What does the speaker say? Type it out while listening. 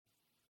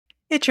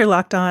It's your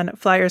Locked On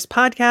Flyers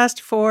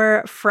podcast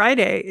for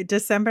Friday,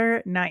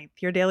 December 9th.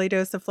 Your daily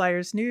dose of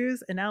Flyers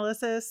news,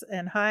 analysis,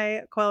 and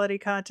high quality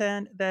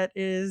content that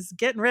is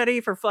getting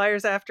ready for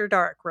Flyers After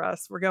Dark,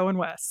 Russ. We're going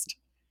west.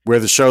 We're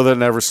the show that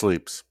never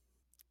sleeps.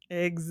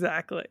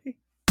 Exactly.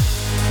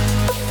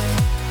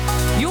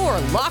 Your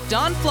Locked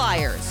On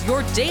Flyers,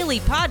 your daily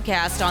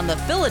podcast on the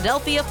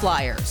Philadelphia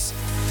Flyers.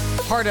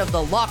 Part of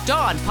the Locked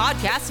On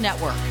Podcast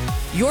Network.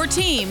 Your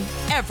team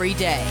every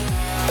day.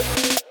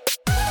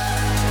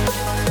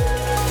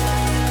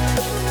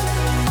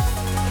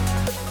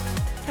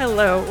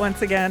 Hello,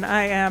 once again.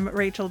 I am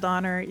Rachel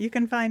Donner. You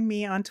can find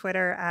me on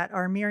Twitter at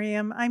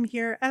rmiriam. I'm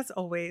here, as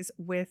always,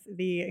 with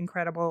the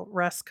incredible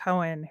Russ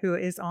Cohen, who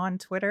is on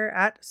Twitter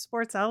at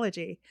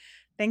Sportsology.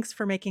 Thanks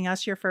for making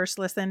us your first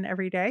listen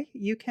every day.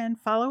 You can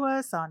follow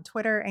us on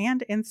Twitter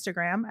and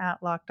Instagram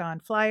at Locked On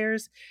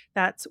Flyers.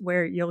 That's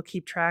where you'll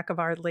keep track of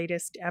our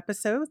latest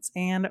episodes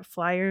and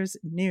Flyers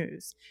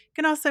news.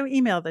 You can also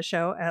email the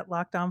show at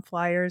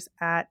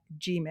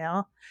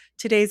lockedonflyers@gmail.com.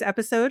 Today's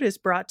episode is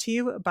brought to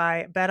you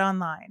by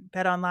BetOnline.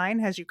 BetOnline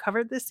has you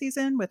covered this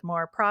season with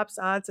more props,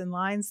 odds, and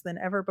lines than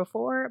ever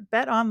before.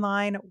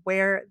 BetOnline,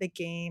 where the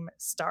game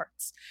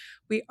starts.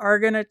 We are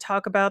going to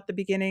talk about the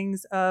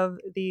beginnings of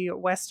the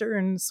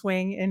Western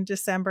swing in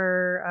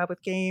December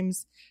with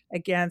games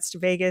against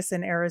Vegas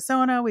and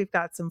Arizona. We've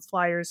got some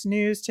Flyers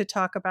news to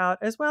talk about,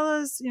 as well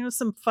as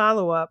some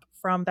follow-up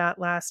from that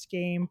last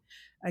game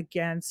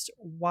against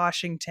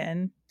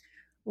Washington.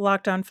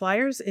 Locked On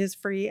Flyers is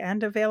free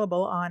and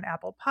available on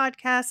Apple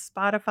Podcasts,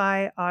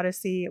 Spotify,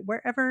 Odyssey,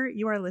 wherever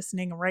you are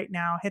listening right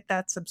now. Hit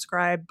that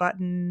subscribe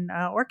button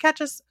or catch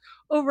us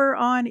over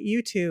on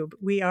YouTube.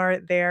 We are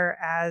there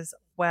as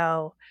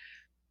well.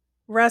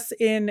 Russ,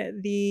 in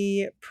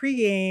the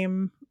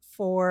pregame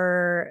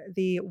for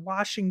the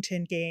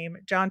Washington game,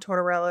 John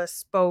Tortorella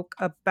spoke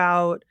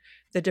about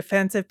the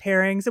defensive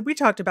pairings. And we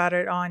talked about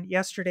it on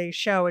yesterday's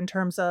show in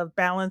terms of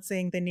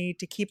balancing the need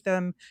to keep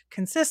them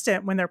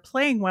consistent when they're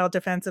playing well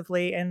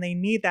defensively, and they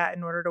need that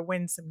in order to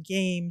win some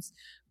games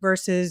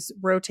versus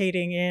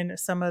rotating in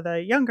some of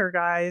the younger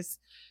guys.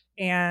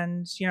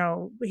 And,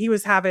 he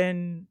was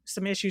having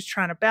some issues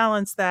trying to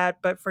balance that.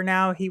 But for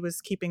now, he was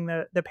keeping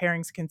the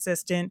pairings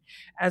consistent.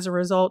 As a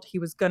result, he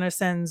was going to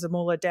send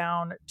Zamula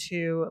down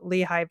to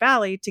Lehigh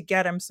Valley to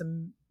get him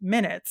some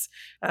minutes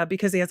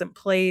because he hasn't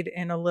played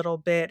in a little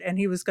bit. And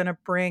he was going to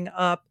bring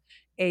up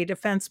a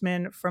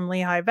defenseman from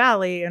Lehigh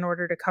Valley in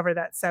order to cover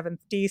that 7th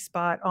D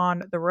spot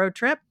on the road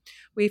trip.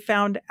 We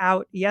found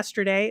out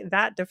yesterday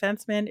that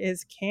defenseman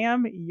is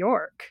Cam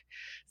York.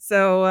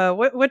 So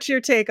what's your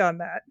take on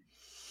that?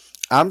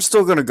 I'm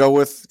still going to go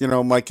with,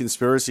 my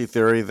conspiracy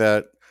theory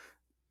that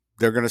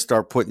they're going to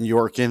start putting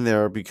York in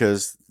there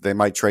because they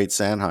might trade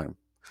Sanheim.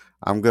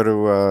 I'm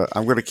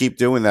going to keep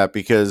doing that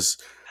because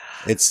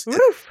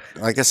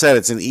like I said,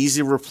 it's an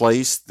easy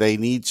replace. They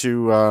need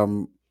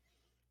to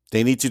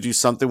do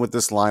something with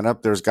this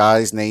lineup. There's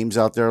guys' names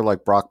out there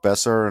like Brock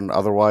Besser and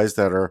otherwise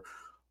that are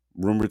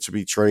rumored to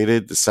be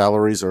traded. The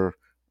salaries are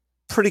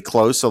pretty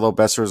close, although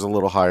Besser is a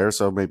little higher,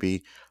 so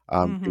maybe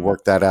you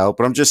work that out.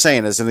 But I'm just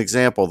saying, as an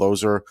example,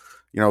 those are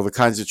the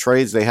kinds of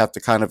trades they have to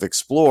kind of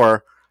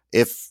explore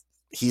if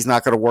he's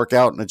not going to work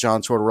out in a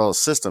John Tortorella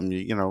system.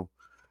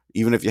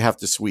 Even if you have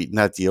to sweeten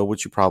that deal,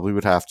 which you probably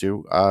would have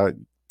to,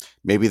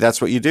 maybe that's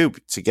what you do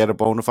to get a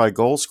bona fide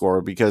goal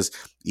scorer, because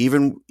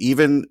even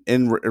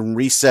in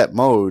reset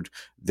mode,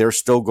 they're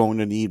still going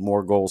to need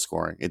more goal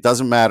scoring. It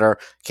doesn't matter.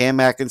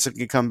 Cam Atkinson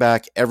can come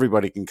back.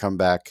 Everybody can come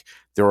back.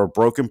 There are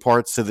broken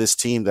parts to this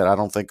team that I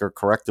don't think are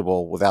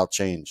correctable without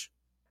change.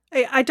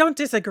 I don't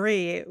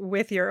disagree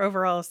with your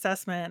overall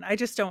assessment. I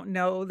just don't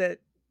know that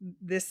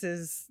this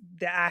is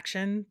the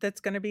action that's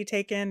going to be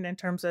taken in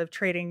terms of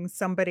trading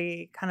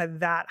somebody kind of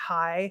that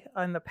high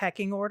on the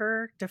pecking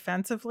order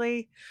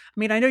defensively. I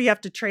mean, I know you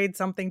have to trade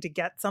something to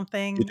get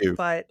something, You do.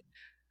 but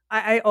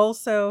I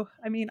also,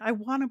 I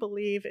want to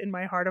believe in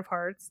my heart of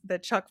hearts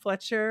that Chuck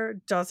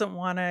Fletcher doesn't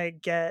want to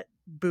get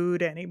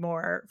booed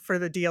anymore for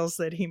the deals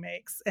that he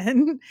makes.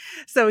 And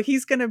so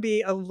he's going to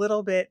be a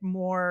little bit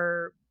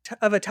more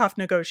of a tough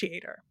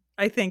negotiator,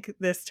 I think,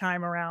 this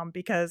time around,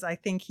 because I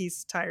think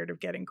he's tired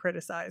of getting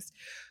criticized.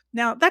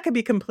 Now, that could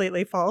be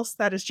completely false.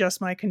 That is just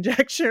my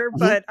conjecture,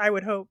 but I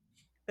would hope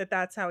that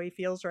that's how he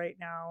feels right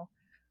now.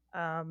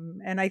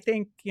 And I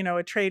think,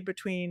 a trade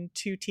between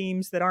two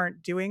teams that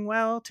aren't doing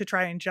well to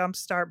try and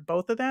jumpstart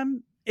both of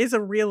them is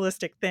a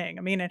realistic thing.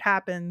 I mean, it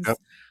happens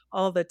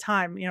all the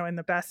time, in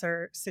the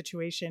Besser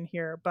situation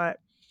here.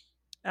 But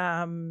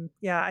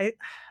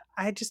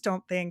I just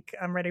don't think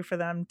I'm ready for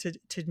them to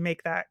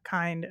make that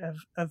kind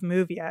of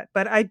move yet.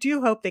 But I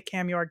do hope that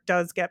Cam York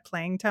does get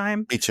playing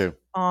time. Me too.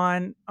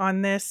 On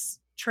this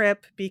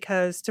trip,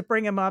 because to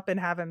bring him up and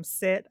have him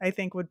sit, I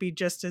think would be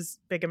just as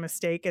big a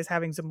mistake as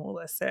having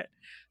Zamula sit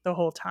the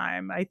whole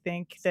time. I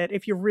think that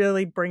if you're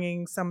really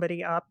bringing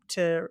somebody up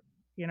to,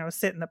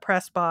 sit in the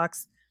press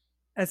box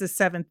as a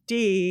 7th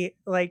D,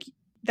 like,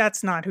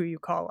 that's not who you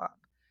call up.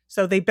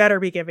 So they better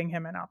be giving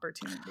him an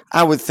opportunity.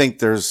 I would think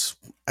there's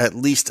at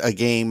least a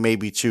game,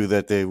 maybe two,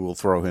 that they will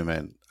throw him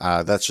in.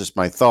 That's just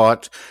my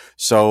thought.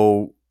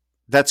 So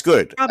that's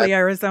good. Probably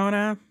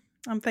Arizona,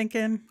 I'm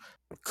thinking.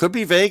 Could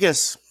be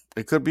Vegas.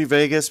 It could be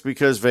Vegas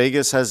because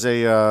Vegas has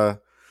a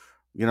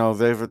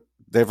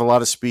they have a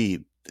lot of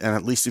speed, and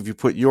at least if you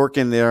put York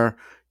in there,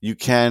 you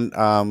can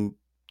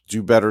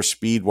do better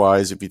speed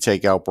wise if you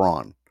take out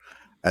Braun,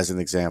 as an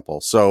example.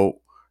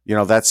 So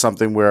that's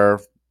something where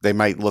they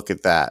might look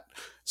at that.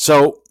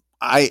 So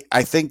I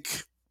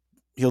think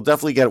he'll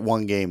definitely get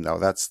one game though.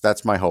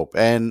 That's my hope.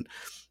 And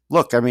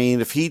look, I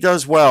mean, if he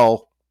does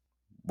well,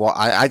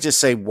 I just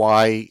say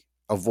why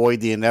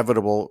avoid the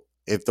inevitable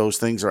if those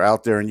things are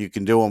out there and you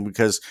can do them,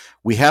 because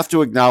we have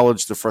to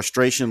acknowledge the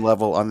frustration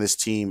level on this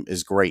team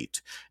is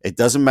great. It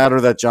doesn't matter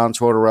that John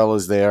Tortorella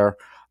is there.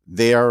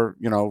 They are,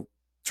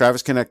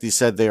 Travis Konecny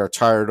said they are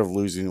tired of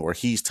losing, or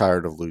he's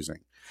tired of losing.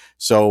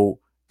 So,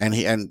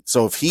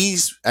 so if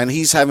he's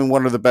having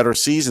one of the better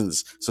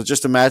seasons, so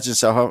just imagine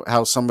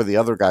how some of the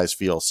other guys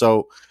feel.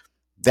 So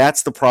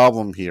that's the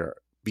problem here.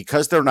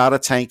 Because they're not a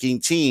tanking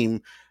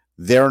team,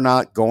 they're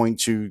not going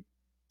to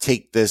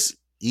take this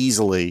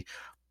easily.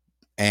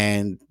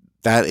 And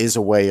that is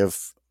a way of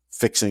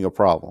fixing a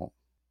problem,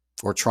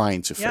 or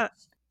trying to fix. Yeah,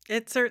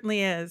 it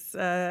certainly is.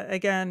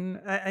 Again,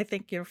 I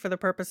think for the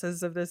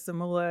purposes of this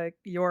Zamula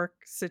York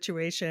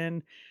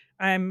situation,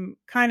 I'm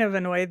kind of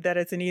annoyed that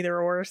it's an either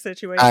or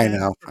situation. I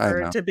know.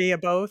 It to be a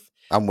both.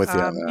 I'm with you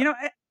on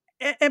that.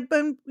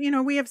 But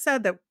we have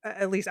said that,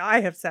 at least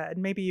I have said,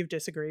 maybe you've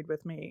disagreed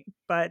with me,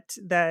 but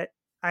that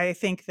I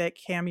think that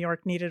Cam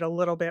York needed a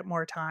little bit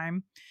more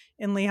time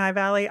in Lehigh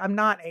Valley. I'm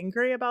not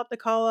angry about the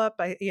call up.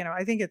 I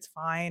think it's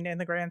fine in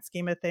the grand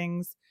scheme of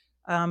things.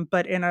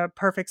 But in a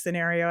perfect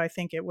scenario, I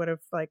think it would have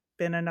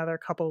been another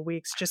couple of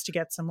weeks just to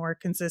get some more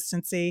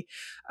consistency.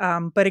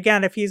 But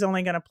again, if he's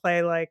only going to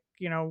play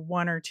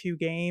 1 or 2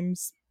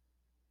 games,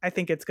 I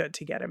think it's good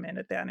to get him in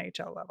at the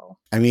NHL level.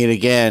 I mean,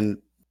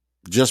 again,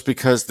 just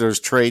because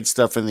there's trade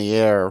stuff in the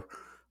air,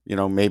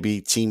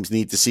 maybe teams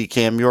need to see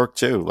Cam York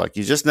too.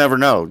 You just never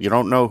know. You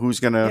don't know who's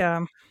going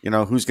to,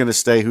 who's going to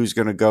stay, who's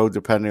going to go,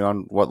 depending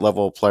on what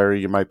level of player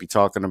you might be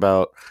talking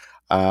about.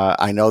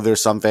 I know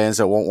there's some fans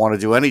that won't want to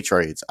do any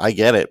trades. I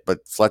get it,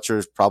 but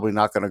Fletcher's probably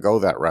not going to go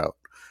that route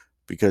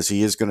because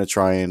he is going to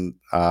try and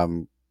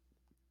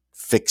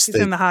fix things.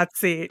 He's in the hot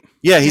seat.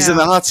 Yeah, he's in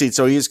the hot seat,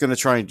 so he's going to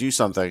try and do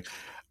something.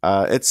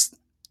 It's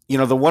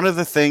the one of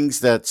the things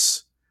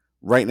that's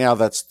right now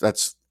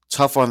that's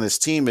tough on this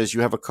team is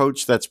you have a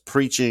coach that's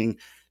preaching,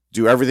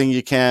 do everything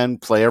you can,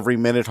 play every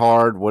minute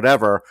hard,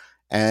 whatever.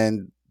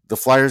 And the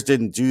Flyers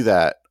didn't do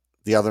that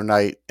the other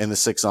night in the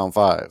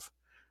 6-on-5,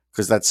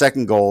 because that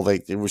second goal,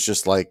 it was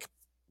just they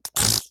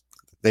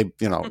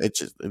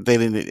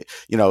didn't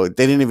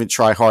even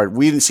try hard.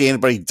 We didn't see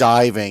anybody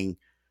diving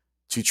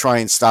to try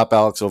and stop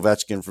Alex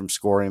Ovechkin from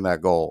scoring that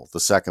goal, the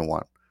second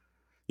one.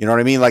 You know what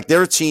I mean?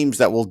 There are teams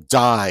that will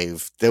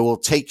dive. They will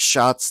take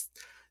shots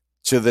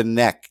to the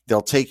neck.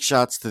 They'll take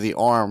shots to the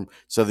arm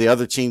so the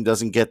other team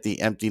doesn't get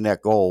the empty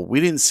net goal. We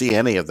didn't see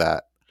any of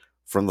that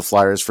from the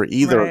Flyers for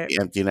either of the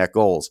empty net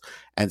goals.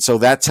 And so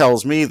that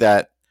tells me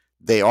that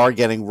they are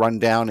getting run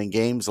down in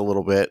games a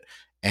little bit.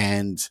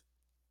 And,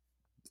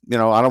 I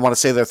don't want to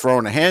say they're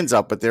throwing their hands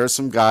up, but there are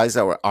some guys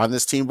that were on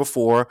this team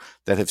before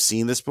that have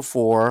seen this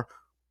before.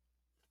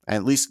 And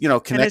at least,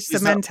 and it's the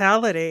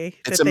mentality.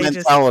 It's a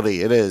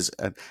mentality. It is.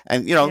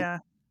 And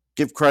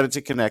give credit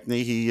to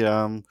Konecny. He,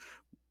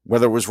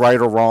 whether it was right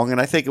or wrong,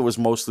 and I think it was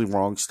mostly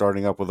wrong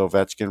starting up with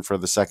Ovechkin for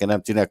the second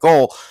empty net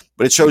goal,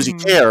 but it shows he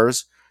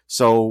cares.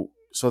 So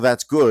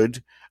that's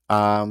good.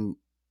 But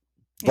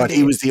Indeed.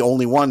 He was the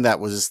only one that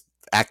was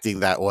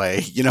acting that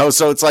way,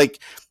 so it's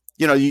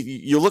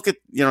you look at,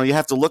 you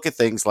have to look at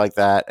things like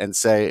that and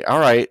say, all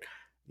right,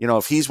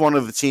 if he's one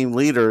of the team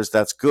leaders,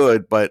 that's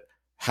good, but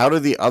how do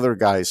the other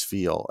guys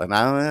feel? And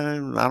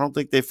I don't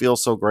think they feel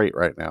so great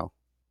right now.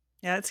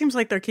 Yeah, it seems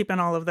like they're keeping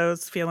all of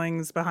those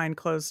feelings behind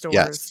closed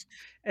doors,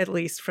 at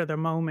least for the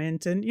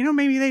moment. And,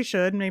 maybe they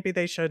should, maybe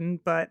they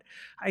shouldn't. But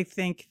I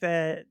think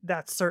that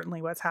that's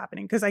certainly what's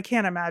happening, because I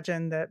can't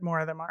imagine that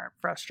more of them aren't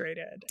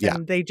frustrated. Yeah.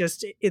 And they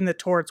just, in the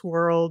Torts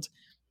world,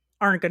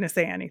 aren't going to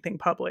say anything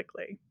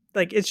publicly.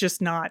 It's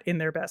just not in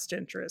their best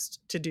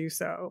interest to do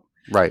so.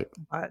 Right.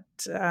 But,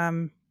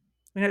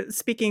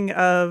 speaking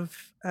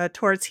of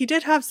Torts, he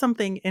did have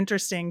something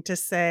interesting to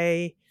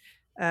say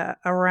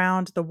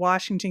around the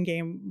Washington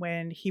game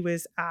when he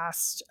was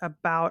asked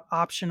about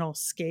optional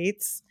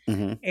skates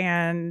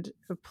and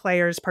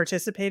players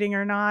participating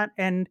or not.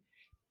 And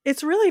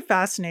it's really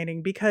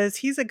fascinating because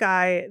he's a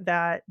guy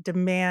that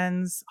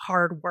demands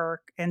hard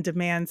work and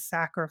demands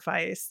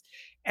sacrifice.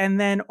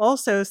 And then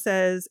also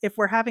says, if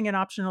we're having an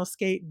optional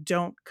skate,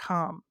 don't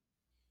come.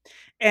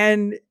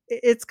 And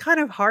it's kind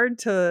of hard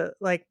to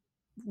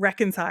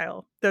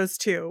reconcile those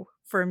two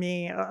for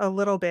me a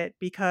little bit,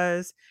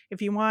 because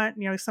if you want,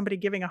 somebody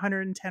giving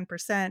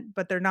 110%,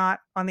 but they're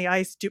not on the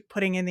ice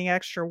putting in the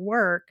extra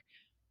work,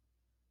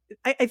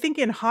 I think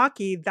in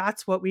hockey,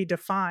 that's what we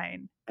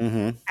define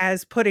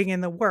as putting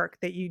in the work,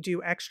 that you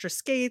do extra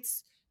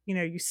skates,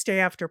 you stay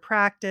after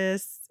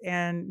practice.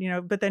 And,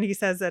 but then he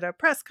says at a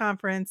press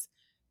conference,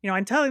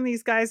 I'm telling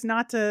these guys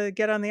not to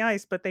get on the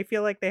ice, but they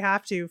feel like they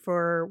have to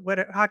for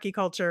hockey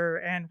culture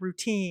and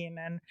routine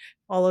and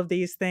all of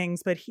these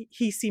things. But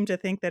he seemed to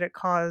think that it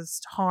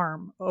caused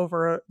harm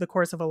over the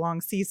course of a long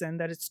season,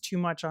 that it's too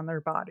much on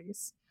their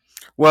bodies.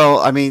 Well,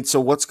 I mean, so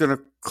what's going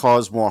to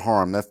cause more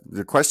harm?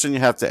 The question you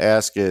have to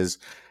ask is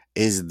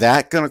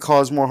that going to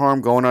cause more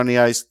harm, going on the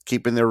ice,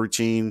 keeping their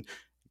routine,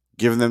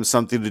 giving them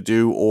something to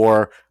do,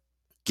 or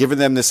giving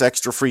them this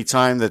extra free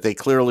time that they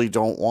clearly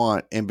don't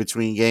want in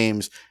between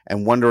games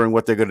and wondering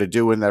what they're going to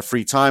do in that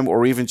free time,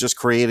 or even just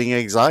creating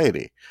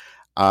anxiety?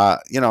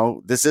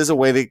 This is a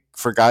way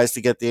for guys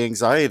to get the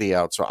anxiety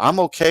out. So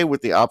I'm okay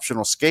with the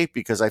optional skate,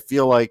 because I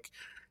feel like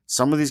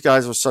some of these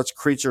guys are such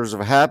creatures of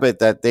habit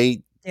that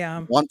they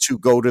want to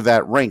go to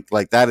that rink.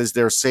 Like, that is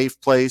their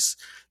safe place.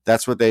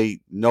 That's what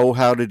they know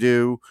how to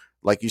do.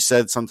 Like you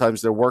said,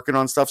 sometimes they're working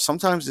on stuff.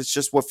 Sometimes it's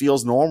just what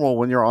feels normal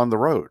when you're on the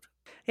road.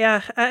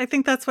 Yeah, I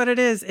think that's what it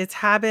is. It's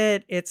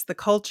habit. It's the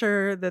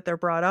culture that they're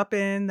brought up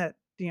in, that,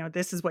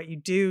 this is what you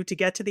do to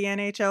get to the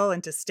NHL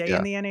and to stay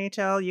in the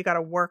NHL. You got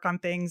to work on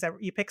things.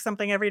 You pick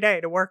something every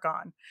day to work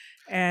on.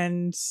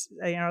 And,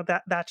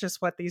 that's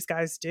just what these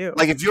guys do.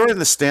 Like, if you're in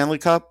the Stanley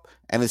Cup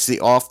and it's the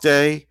off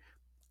day,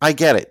 I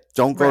get it.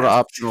 Don't go to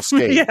optional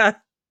skate. Yeah.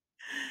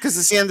 Because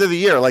it's the end of the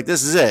year. Like,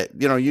 this is it.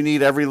 You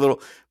need every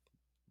little,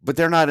 but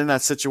they're not in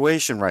that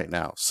situation right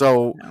now.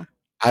 So no.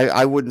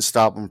 I wouldn't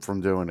stop them from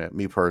doing it,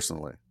 me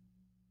personally.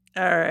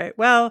 All right.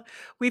 Well,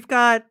 we've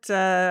got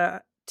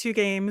 2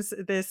 games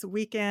this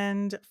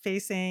weekend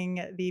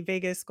facing the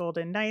Vegas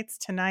Golden Knights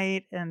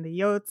tonight and the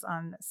Yotes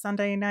on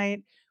Sunday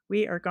night.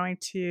 We are going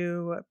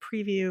to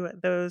preview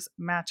those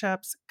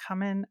matchups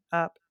coming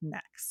up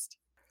next.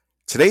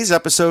 Today's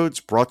episode is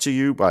brought to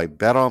you by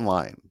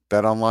BetOnline.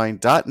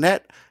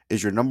 BetOnline.net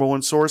is your number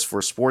one source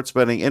for sports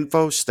betting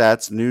info,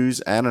 stats, news,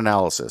 and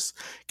analysis.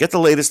 Get the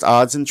latest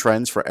odds and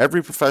trends for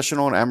every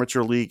professional and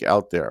amateur league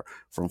out there,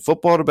 from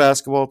football to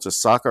basketball to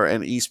soccer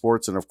and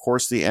esports, and of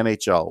course the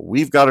NHL.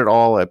 We've got it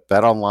all at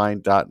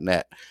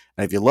BetOnline.net.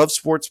 And if you love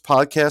sports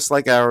podcasts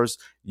like ours,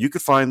 you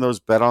could find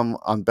those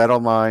on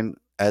BetOnline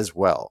as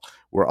well.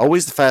 We're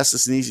always the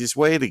fastest and easiest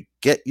way to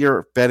get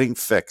your betting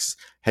fix.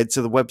 Head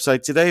to the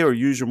website today or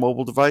use your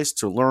mobile device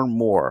to learn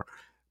more.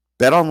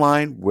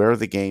 BetOnline, where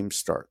the game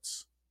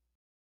starts.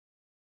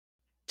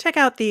 Check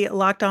out the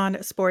Locked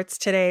On Sports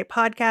Today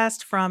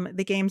podcast. From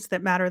the games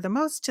that matter the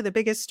most to the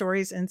biggest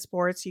stories in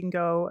sports, you can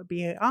go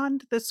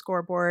beyond the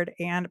scoreboard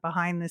and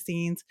behind the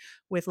scenes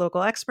with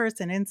local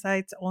experts and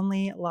insights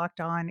only Locked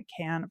On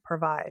can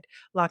provide.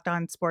 Locked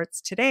On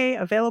Sports Today,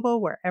 available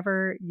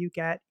wherever you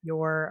get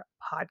your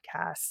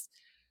podcasts.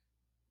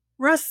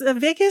 Russ,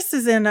 Vegas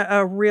is in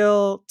a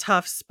real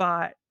tough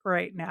spot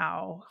right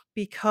now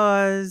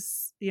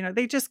because,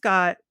 they just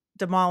got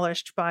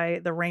demolished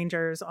by the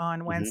Rangers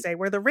on Wednesday,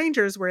 where the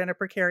Rangers were in a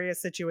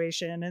precarious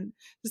situation. And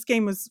this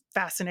game was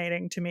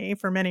fascinating to me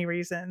for many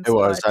reasons. It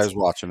was. I was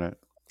watching it.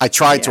 I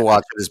tried to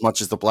watch it as much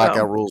as the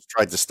blackout rules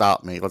tried to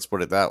stop me. Let's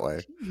put it that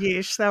way.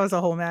 Yeesh, that was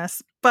a whole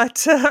mess.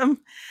 But,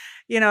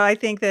 I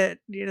think that,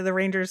 the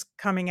Rangers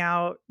coming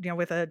out,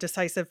 with a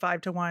decisive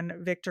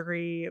 5-1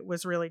 victory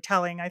was really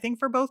telling, I think,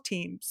 for both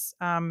teams.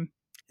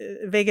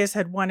 Vegas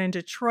had won in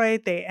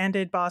Detroit. They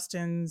ended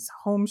Boston's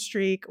home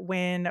streak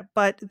win,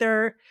 but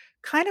they're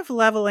kind of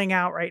leveling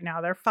out right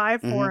now. They're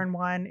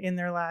 5-4-1 in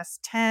their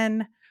last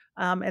 10.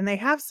 And they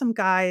have some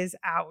guys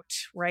out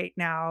right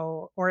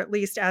now, or at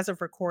least as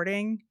of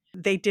recording.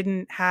 They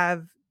didn't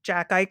have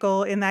Jack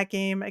Eichel in that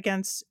game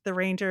against the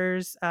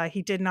Rangers.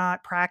 He did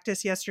not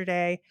practice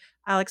yesterday.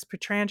 Alex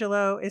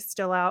Pietrangelo is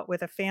still out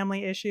with a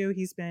family issue.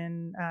 He's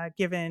been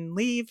given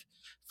leave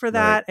for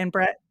that. Right. And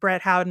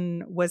Brett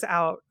Howden was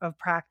out of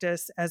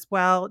practice as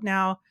well.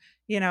 Now,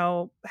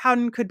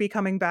 Howden could be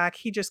coming back.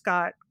 He just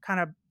got kind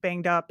of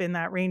banged up in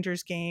that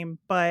Rangers game.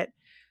 But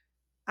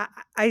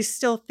I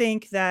still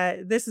think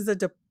that this is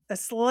a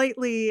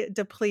slightly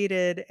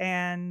depleted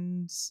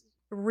and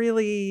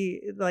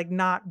really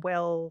not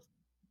well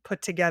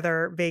put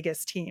together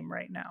Vegas team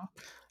right now.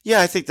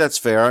 Yeah, I think that's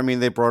fair. I mean,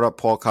 they brought up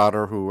Paul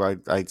Cotter, who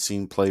I'd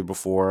seen play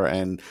before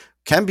and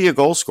can be a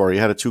goal scorer. He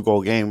had a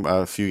 2-goal game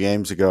a few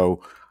games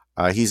ago.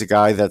 He's a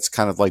guy that's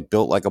kind of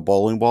built like a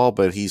bowling ball,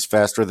 but he's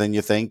faster than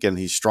you think and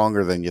he's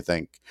stronger than you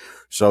think.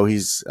 So he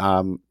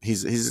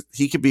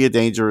could be a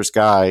dangerous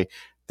guy.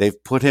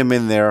 They've put him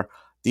in there.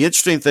 The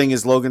interesting thing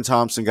is Logan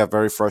Thompson got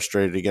very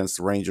frustrated against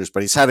the Rangers,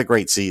 but he's had a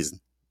great season.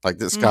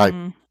 This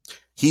guy,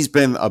 he's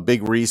been a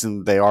big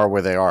reason they are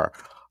where they are.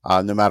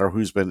 No matter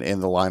who's been in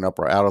the lineup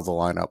or out of the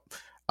lineup.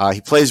 He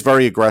plays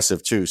very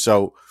aggressive too.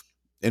 So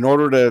in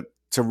order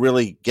to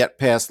really get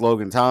past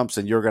Logan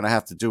Thompson, you're going to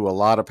have to do a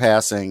lot of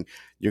passing.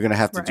 You're going to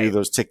have to do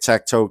those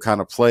tic-tac-toe kind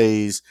of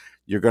plays.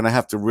 You're going to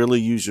have to really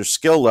use your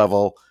skill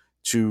level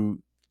to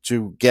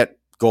get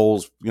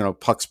goals,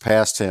 pucks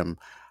past him.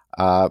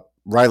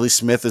 Riley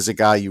Smith is a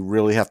guy you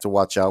really have to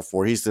watch out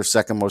for. He's their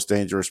second most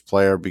dangerous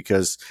player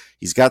because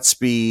he's got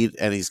speed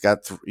and he's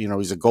got,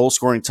 he's a goal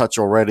scoring touch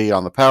already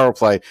on the power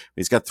play.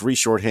 He's got 3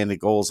 shorthanded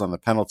goals on the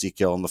penalty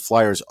kill, and the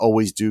Flyers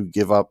always do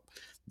give up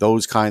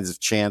those kinds of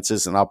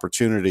chances and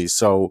opportunities.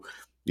 So,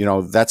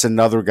 that's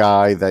another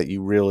guy that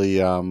you really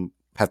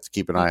have to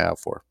keep an eye out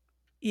for.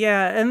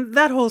 Yeah, and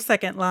that whole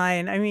second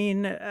line, I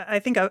mean, I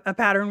think a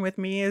pattern with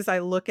me is I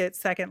look at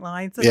second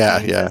lines of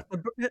teams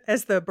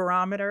as the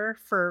barometer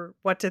for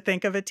what to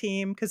think of a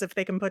team, because if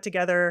they can put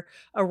together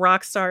a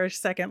rock star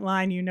second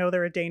line,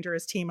 they're a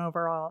dangerous team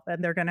overall,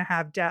 and they're going to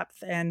have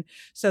depth. And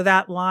so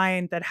that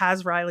line that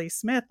has Riley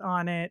Smith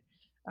on it,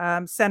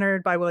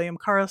 centered by William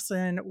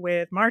Karlsson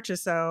with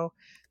Marchessault,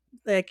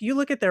 like you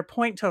look at their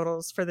point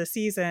totals for the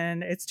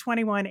season, it's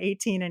 21,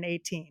 18, and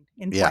 18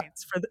 in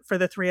points for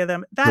the 3 of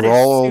them. They're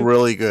all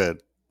really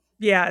good.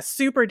 Yeah,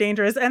 super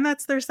dangerous. And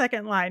that's their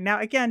second line. Now,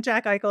 again,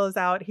 Jack Eichel is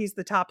out. He's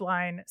the top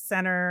line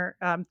center.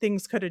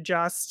 Things could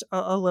adjust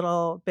a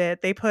little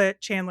bit. They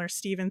put Chandler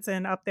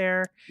Stevenson up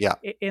there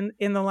in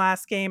the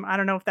last game. I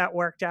don't know if that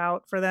worked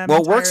out for them.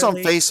 Well, it works on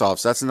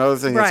faceoffs. That's another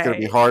thing that's going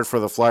to be hard for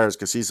the Flyers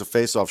because he's a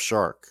faceoff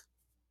shark.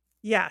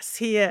 Yes,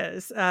 he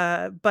is.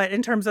 But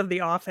in terms of the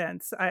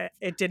offense,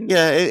 it didn't.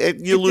 Yeah,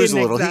 you lose a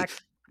little.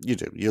 You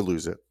do. You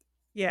lose it.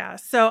 Yeah.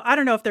 So I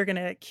don't know if they're going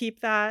to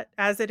keep that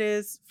as it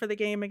is for the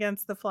game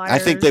against the Flyers. I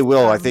think they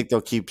will. I think they'll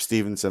keep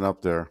Stevenson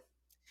up there.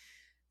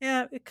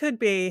 Yeah, it could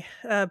be.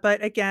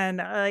 But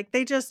again,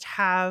 they just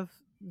have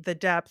the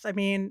depth. I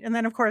mean, and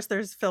then of course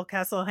there's Phil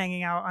Kessel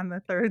hanging out on the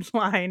third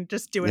line,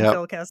 just doing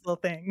Phil Kessel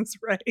things,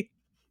 right?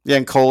 Yeah,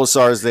 and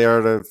Kolasar's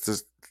there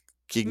to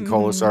Keegan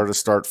Kolasar to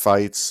start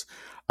fights.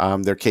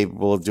 They're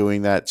capable of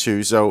doing that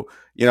too. So,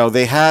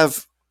 they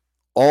have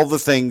all the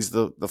things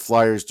the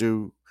Flyers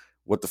do.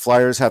 What the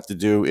Flyers have to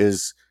do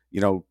is,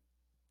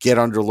 get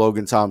under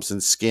Logan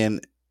Thompson's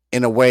skin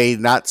in a way,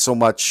 not so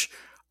much,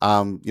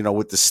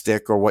 with the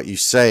stick or what you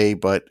say,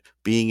 but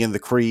being in the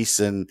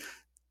crease and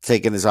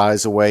taking his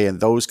eyes away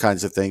and those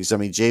kinds of things. I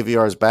mean,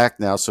 JVR is back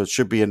now, so it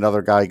should be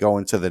another guy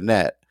going to the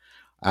net.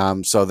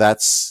 So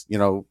that's,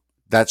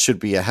 that should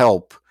be a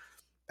help.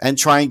 And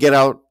try and get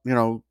out,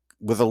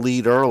 with a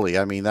lead early.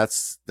 I mean,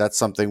 that's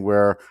something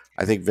where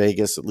I think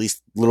Vegas, at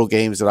least little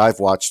games that I've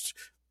watched,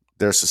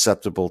 they're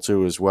susceptible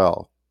to as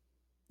well.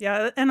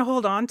 Yeah, and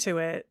hold on to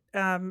it.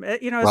 Hold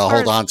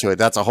on to it.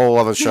 That's a whole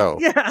other show.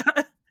 Yeah,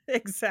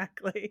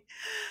 exactly.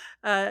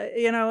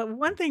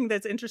 One thing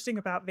that's interesting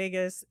about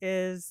Vegas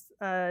is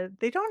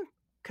they don't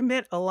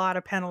commit a lot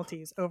of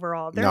penalties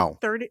overall.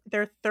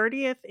 They're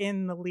 30th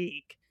in the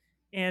league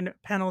in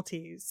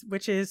penalties,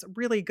 which is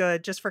really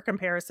good. Just for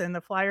comparison,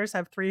 the Flyers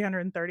have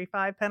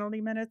 335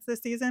 penalty minutes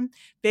this season.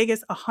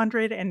 Vegas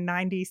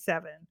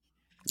 197.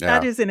 Yeah.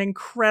 That is an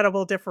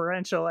incredible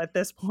differential at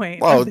this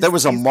point. Well, there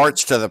was a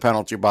march to the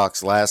penalty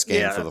box last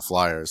game for the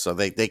Flyers, so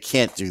they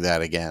can't do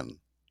that again.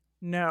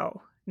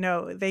 No,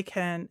 they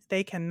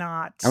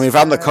cannot. I mean, if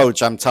I'm the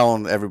coach, I'm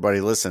telling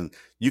everybody, listen,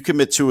 you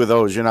commit 2 of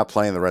those, you're not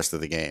playing the rest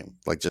of the game.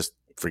 Just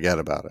forget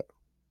about it.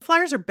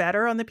 Flyers are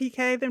better on the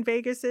PK than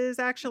Vegas is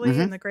actually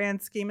in the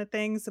grand scheme of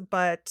things,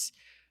 but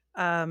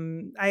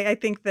I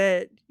think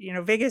that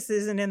Vegas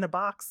isn't in the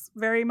box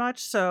very much,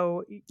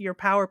 so your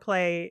power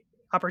play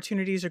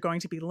opportunities are going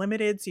to be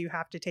limited, so you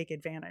have to take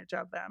advantage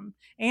of them,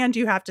 and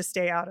you have to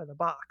stay out of the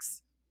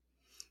box.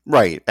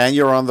 Right, and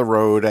you're on the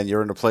road, and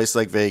you're in a place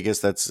like Vegas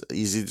that's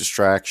easy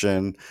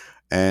distraction,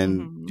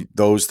 and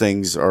those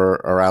things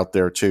are out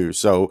there too.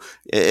 So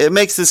it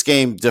makes this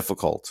game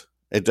difficult.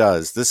 It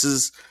does. This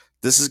is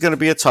going to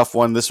be a tough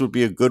one. This would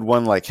be a good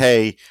one.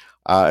 Hey,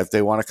 if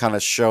they want to kind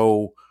of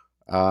show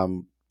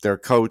their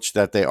coach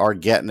that they are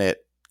getting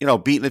it,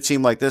 beating a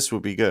team like this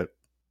would be good.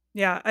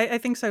 Yeah, I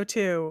think so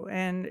too.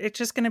 And it's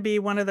just going to be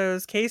one of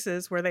those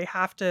cases where they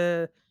have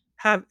to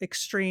have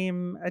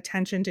extreme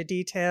attention to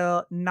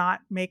detail, not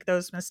make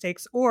those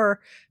mistakes, or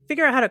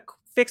figure out how to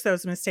fix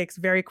those mistakes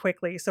very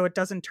quickly so it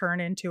doesn't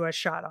turn into a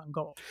shot on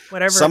goal.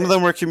 Whatever. Some of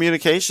them were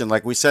communication,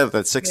 like we said,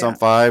 that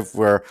 6-on-5,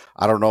 where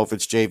I don't know if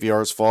it's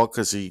JVR's fault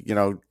because he,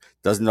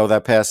 doesn't know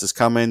that pass is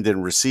coming,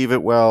 didn't receive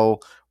it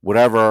well,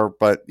 whatever.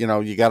 But,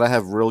 you got to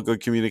have real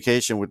good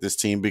communication with this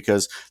team,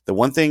 because the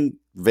one thing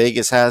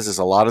Vegas has is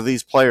a lot of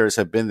these players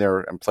have been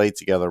there and played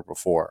together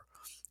before.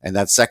 And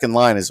that second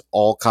line is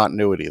all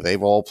continuity.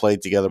 They've all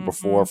played together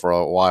before for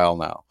a while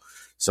now.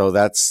 So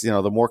that's,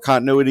 the more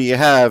continuity you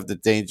have,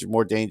 the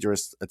more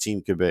dangerous a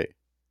team could be.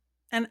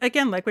 And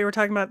again, like we were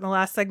talking about in the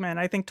last segment,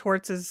 I think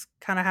Torts is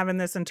kind of having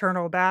this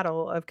internal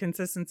battle of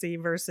consistency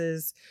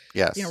versus,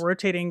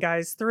 rotating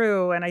guys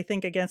through. And I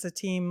think against a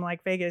team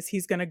like Vegas,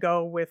 he's going to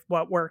go with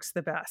what works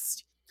the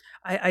best.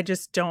 I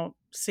just don't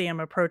see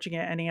him approaching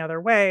it any other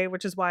way,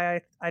 which is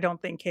why I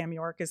don't think Cam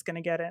York is going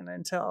to get in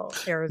until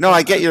Arizona. No,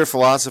 I get your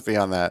philosophy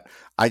on that.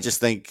 I just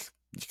think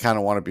you kind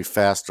of want to be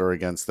faster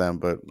against them,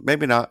 but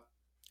maybe not.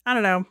 I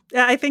don't know.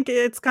 I think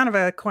it's kind of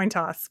a coin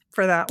toss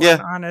for that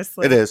one,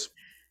 honestly. It is.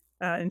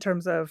 In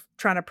terms of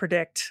trying to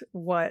predict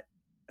what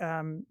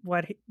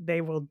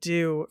they will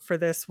do for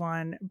this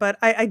one. But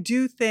I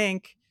do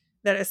think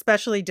that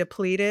especially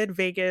depleted,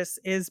 Vegas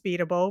is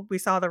beatable. We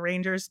saw the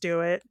Rangers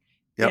do it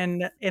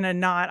Yep. in a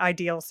not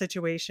ideal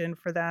situation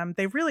for them.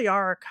 They really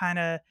are kind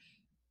of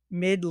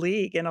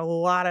mid-league in a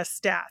lot of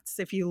stats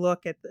if you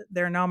look at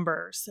their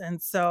numbers.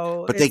 And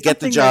so But they it's get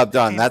the something that job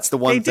done. kind of That's the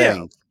they one do.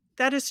 thing.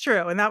 That is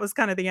true. And that was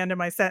kind of the end of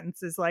my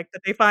sentence, is like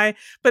that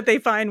they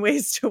find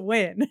ways to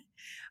win.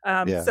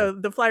 Yeah. So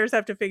the Flyers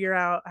have to figure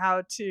out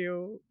how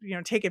to,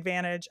 take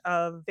advantage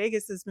of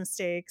Vegas's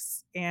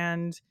mistakes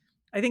and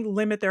I think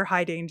limit their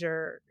high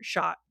danger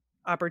shot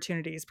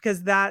opportunities,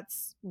 because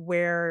that's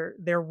where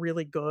they're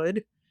really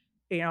good.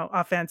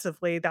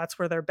 Offensively, that's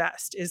where they're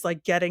best, is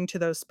like getting to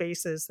those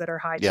spaces that are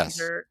high Yes.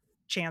 danger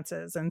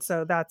chances. And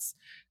so that's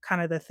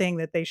kind of the thing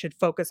that they should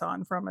focus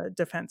on from a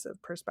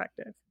defensive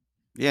perspective.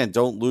 Yeah, and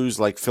don't lose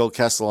like Phil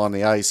Kessel on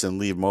the ice and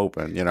leave him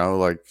open,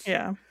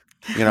 Yeah.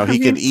 He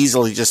could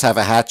easily just have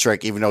a hat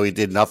trick even though he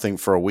did nothing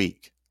for a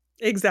week.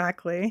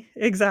 Exactly.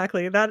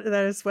 That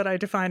is what I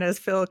define as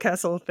Phil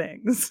Kessel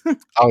things.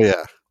 Oh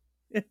yeah.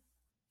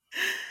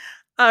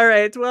 All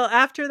right. Well,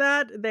 after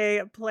that,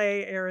 they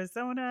play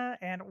Arizona,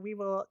 and we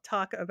will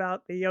talk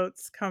about the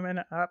Yotes coming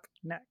up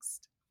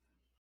next.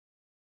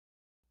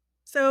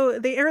 So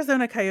the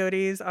Arizona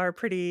Coyotes are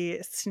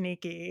pretty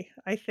sneaky,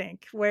 I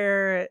think,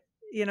 where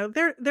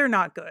they're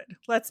not good.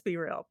 Let's be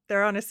real.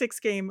 They're on a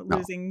 6-game No.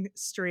 losing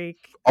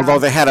streak. Although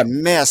they had a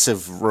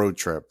massive road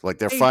trip, like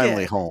they're They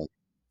finally did. home.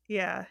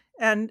 Yeah,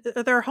 and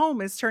their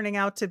home is turning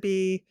out to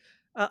be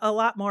a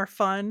lot more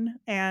fun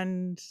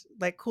and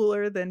like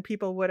cooler than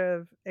people would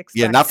have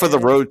expected. Yeah, not for the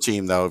road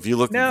team though. If you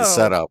look at the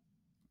setup,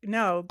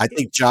 no, I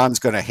think John's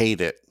going to hate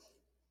it.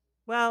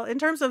 Well, in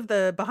terms of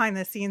the behind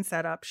the scenes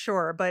setup,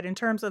 sure, but in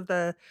terms of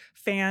the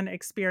fan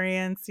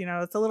experience,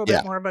 it's a little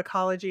bit more of a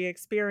collegey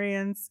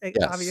experience. Yes.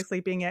 Obviously,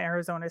 being at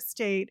Arizona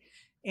State.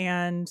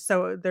 And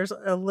so there's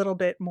a little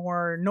bit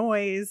more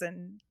noise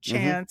and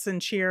chants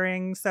and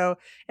cheering. So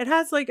it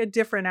has like a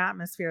different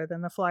atmosphere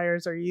than the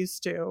Flyers are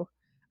used to,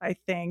 I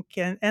think.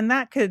 And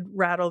that could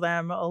rattle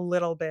them a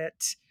little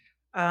bit.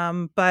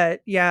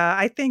 But yeah,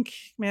 I think,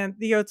 man,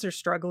 the Yotes are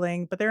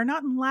struggling, but they're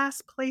not in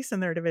last place in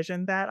their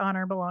division. That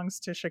honor belongs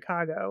to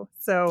Chicago.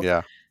 So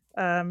Yeah.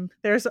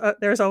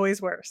 there's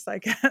always worse, I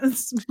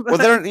guess. Well,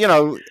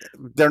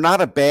 they're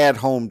not a bad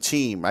home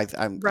team. I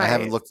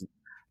haven't looked.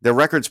 Their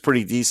record's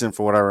pretty decent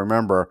for what I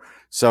remember.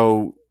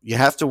 So you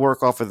have to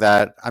work off of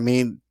that. I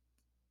mean,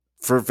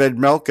 for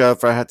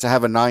Vedmelka, to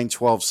have a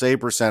 .912 save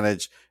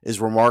percentage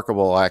is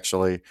remarkable,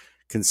 actually,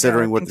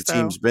 considering what the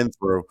team's been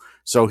through.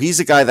 So he's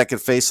a guy that could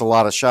face a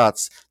lot of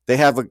shots. They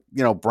have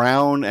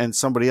Brown and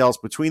somebody else.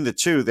 Between the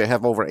two, they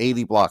have over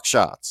 80 block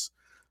shots.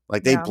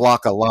 Like they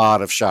block a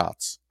lot of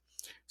shots.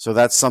 So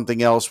that's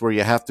something else where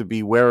you have to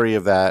be wary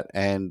of that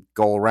and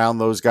go around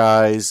those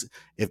guys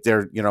if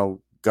they're,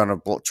 going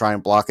to try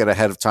and block it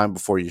ahead of time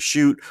before you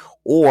shoot,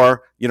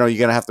 or, you're going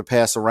to have to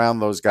pass around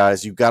those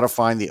guys. You've got to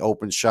find the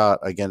open shot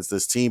against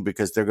this team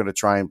because they're going to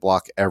try and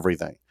block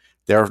everything.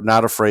 They're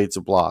not afraid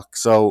to block.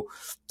 So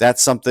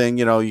that's something,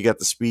 you got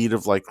the speed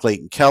of like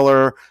Clayton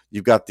Keller.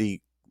 You've got the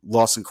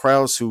Lawson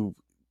Krause, who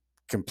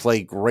can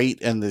play great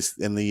in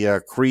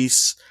the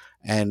crease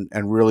and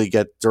really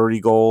get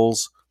dirty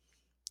goals.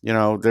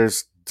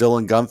 There's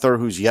Dylan Guenther,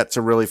 who's yet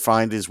to really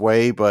find his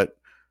way, but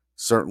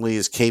certainly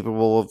is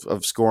capable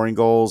of scoring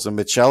goals. And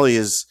Michelli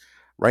is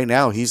right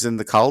now, he's in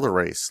the Calder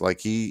race.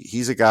 Like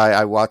he's a guy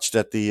I watched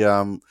at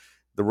the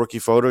rookie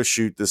photo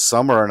shoot this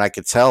summer, and I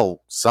could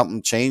tell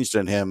something changed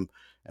in him.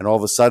 And all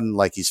of a sudden,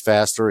 like he's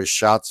faster, his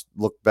shots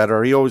look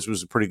better. He always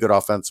was a pretty good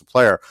offensive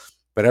player,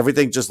 but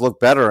everything just looked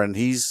better. And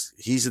he's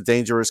a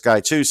dangerous guy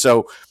too.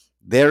 So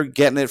they're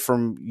getting it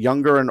from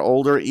younger and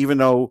older, even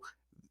though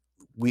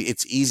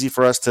it's easy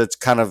for us to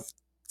kind of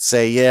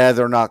say, yeah,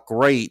 they're not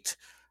great.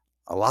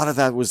 A lot of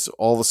that was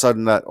all of a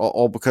sudden that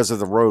all because of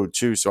the road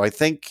too. So I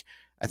think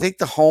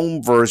the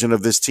home version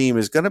of this team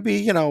is going to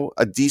be,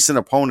 a decent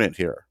opponent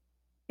here.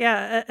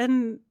 Yeah.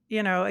 And,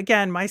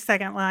 again, my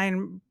second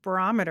line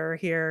barometer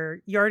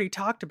here, you already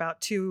talked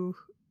about two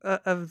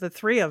of the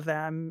three of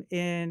them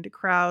in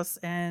Krause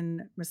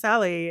and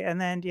Michelli, and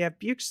then you have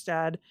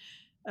Bjugstad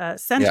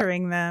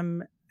centering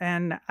them.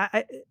 And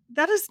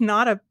that is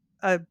not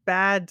a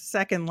bad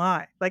second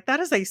line. Like that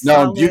is a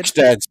solid. No,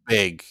 Bjugstad's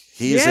big.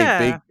 He's a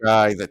big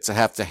guy that to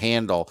have to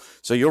handle.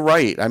 So you're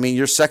right. I mean,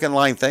 your second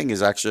line thing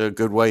is actually a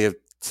good way of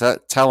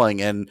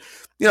telling. And,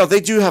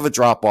 they do have a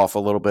drop off a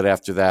little bit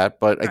after that.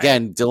 But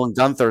again, Dylan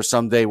Guenther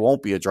someday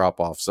won't be a drop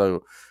off.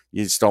 So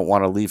you just don't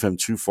want to leave him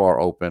too far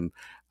open.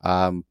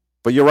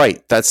 But you're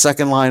right. That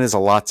second line is a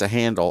lot to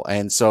handle.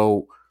 And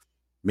so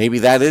maybe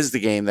that is the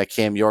game that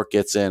Cam York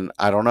gets in.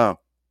 I don't know.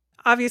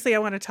 Obviously, I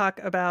want to talk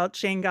about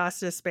Shane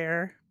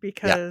Gostisbehere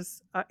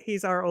because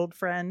he's our old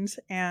friend,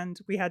 and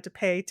we had to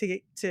pay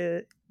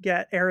to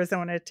get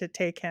Arizona to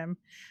take him,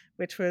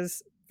 which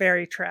was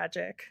very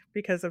tragic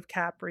because of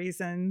cap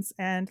reasons.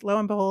 And lo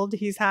and behold,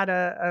 he's had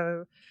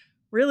a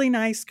really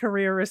nice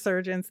career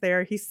resurgence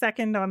there. He's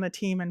second on the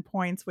team in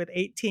points with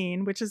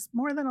 18, which is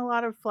more than a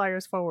lot of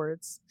Flyers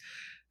forwards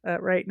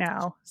right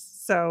now.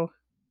 So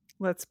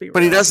Let's be real.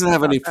 But he doesn't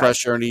have any about that.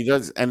 pressure, and he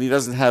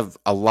doesn't have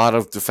a lot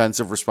of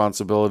defensive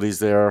responsibilities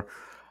there.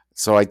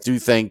 So I do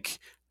think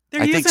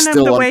They're I think using him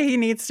still the un- way he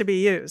needs to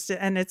be used,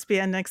 and it's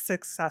been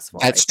successful,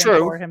 I that's think, true.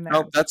 for him there.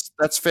 No,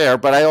 that's fair.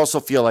 But I also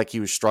feel like he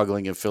was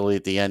struggling in Philly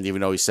at the end,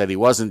 even though he said he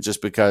wasn't,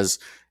 just because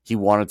he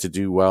wanted to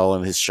do well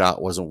and his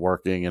shot wasn't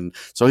working. And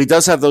so he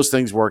does have those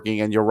things working.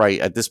 And you're right.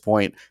 At this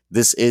point,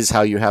 this is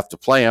how you have to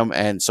play him.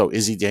 And so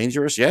is he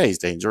dangerous? Yeah, he's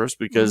dangerous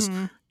because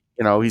Mhm.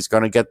 he's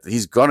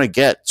gonna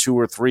get 2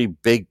 or 3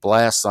 big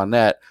blasts on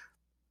net.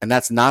 And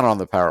that's not on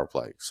the power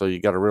play. So you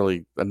got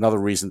another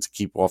reason to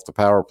keep off the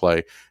power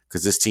play,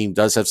 because this team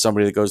does have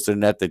somebody that goes to the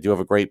net. They do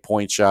have a great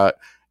point shot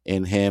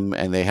in him,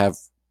 and they have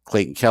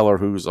Clayton Keller,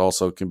 who's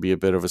also can be a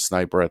bit of a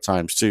sniper at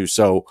times too.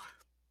 So,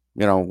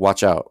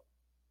 watch out.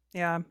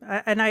 Yeah,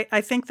 and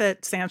I think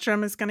that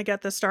Sandstrom is going to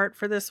get the start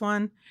for this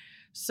one.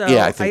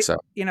 Yeah, I So think so.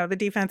 the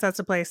defense has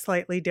to play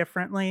slightly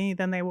differently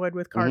than they would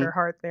with Carter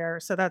Hart there.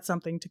 So that's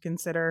something to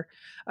consider.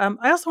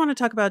 I also want to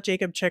talk about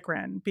Jacob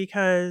Chikrin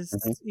because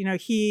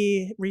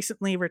he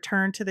recently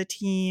returned to the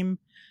team,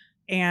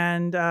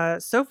 and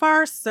so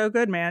far so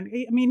good, man.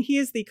 I mean, he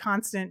is the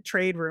constant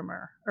trade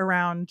rumor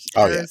around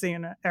Oh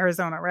yeah.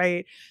 Arizona,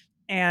 right?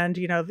 And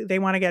they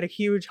want to get a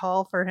huge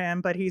haul for him,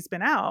 but he's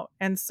been out,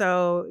 and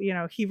so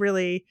he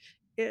really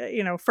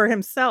for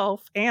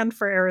himself and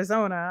for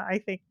Arizona, I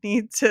think,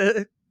 need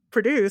to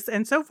produce.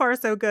 And so far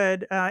so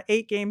good.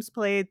 8 games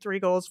played, 3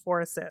 goals,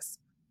 4 assists.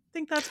 I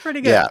think that's pretty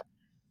good.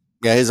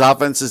 Yeah, his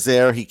offense is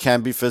there. He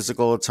can be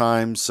physical at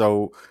times.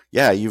 So,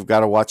 yeah, you've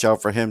got to watch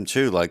out for him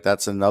too. Like,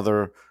 that's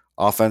another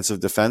offensive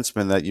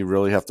defenseman that you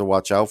really have to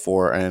watch out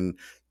for. And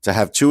to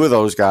have 2 of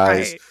those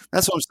guys, Right.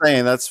 that's what I'm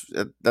saying.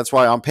 That's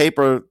why on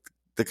paper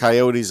the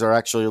Coyotes are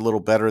actually a little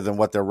better than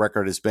what their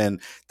record has been.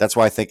 That's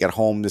why I think at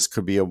home this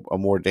could be a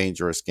more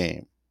dangerous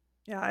game.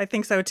 Yeah, I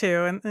think so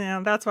too.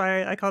 And that's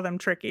why I call them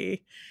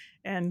tricky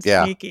and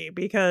Yeah. sneaky,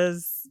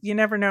 because you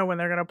never know when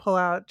they're going to pull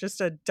out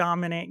just a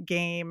dominant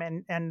game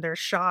and their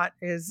shot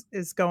is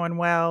going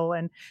well,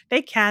 and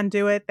they can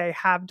do it. They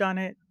have done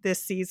it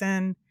this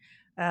season.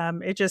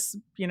 It just,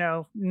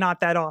 not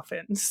that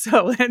often.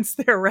 So that's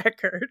their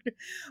record.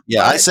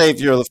 Yeah, I But say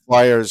if you're the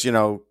Flyers,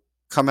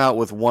 come out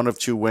with 1 of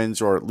 2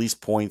 wins or at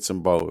least points in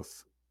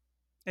both.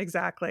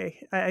 exactly.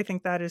 I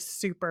think that is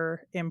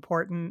super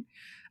important.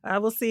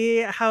 We'll see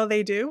how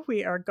they do.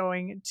 We are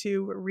going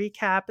to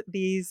recap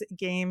these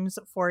games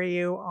for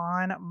you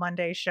on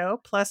Monday's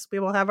show. Plus, we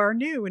will have our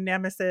new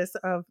nemesis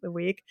of the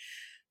week.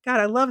 God,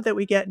 I love that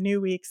we get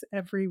new weeks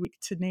every week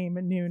to name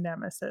a new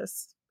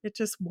nemesis. It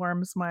just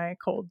warms my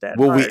cold, dead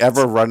Will we heart.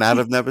 ever run out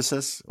of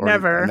nemesis or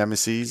Never.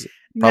 nemesis?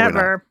 Probably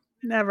not.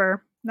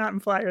 Never. Not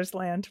in Flyers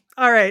land.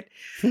 All right.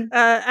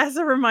 As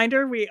a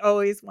reminder, we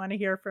always want to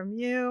hear from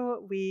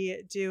you.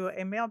 We do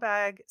a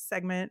mailbag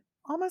segment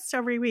almost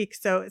every week.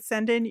 So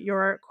send in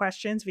your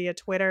questions via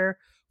Twitter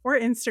or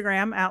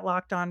Instagram at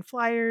Locked On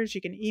Flyers.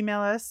 You can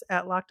email us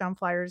at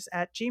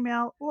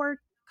lockedonflyers@gmail.com or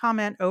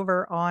comment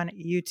over on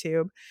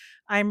YouTube.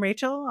 I'm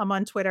Rachel. I'm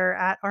on Twitter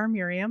at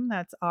rmiriam.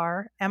 That's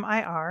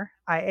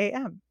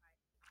RMIRIAM.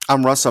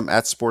 I'm Russ. I'm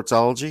at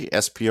Sportsology,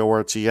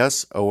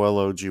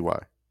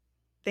 SPORTSOLOGY.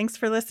 Thanks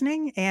for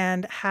listening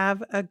and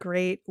have a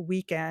great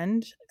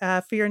weekend.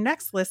 For your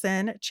next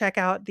listen, check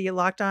out the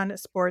Locked On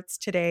Sports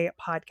Today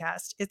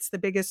podcast. It's the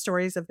biggest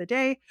stories of the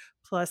day,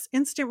 plus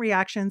instant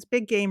reactions,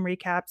 big game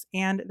recaps,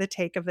 and the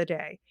take of the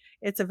day.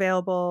 It's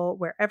available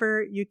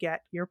wherever you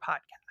get your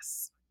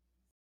podcasts.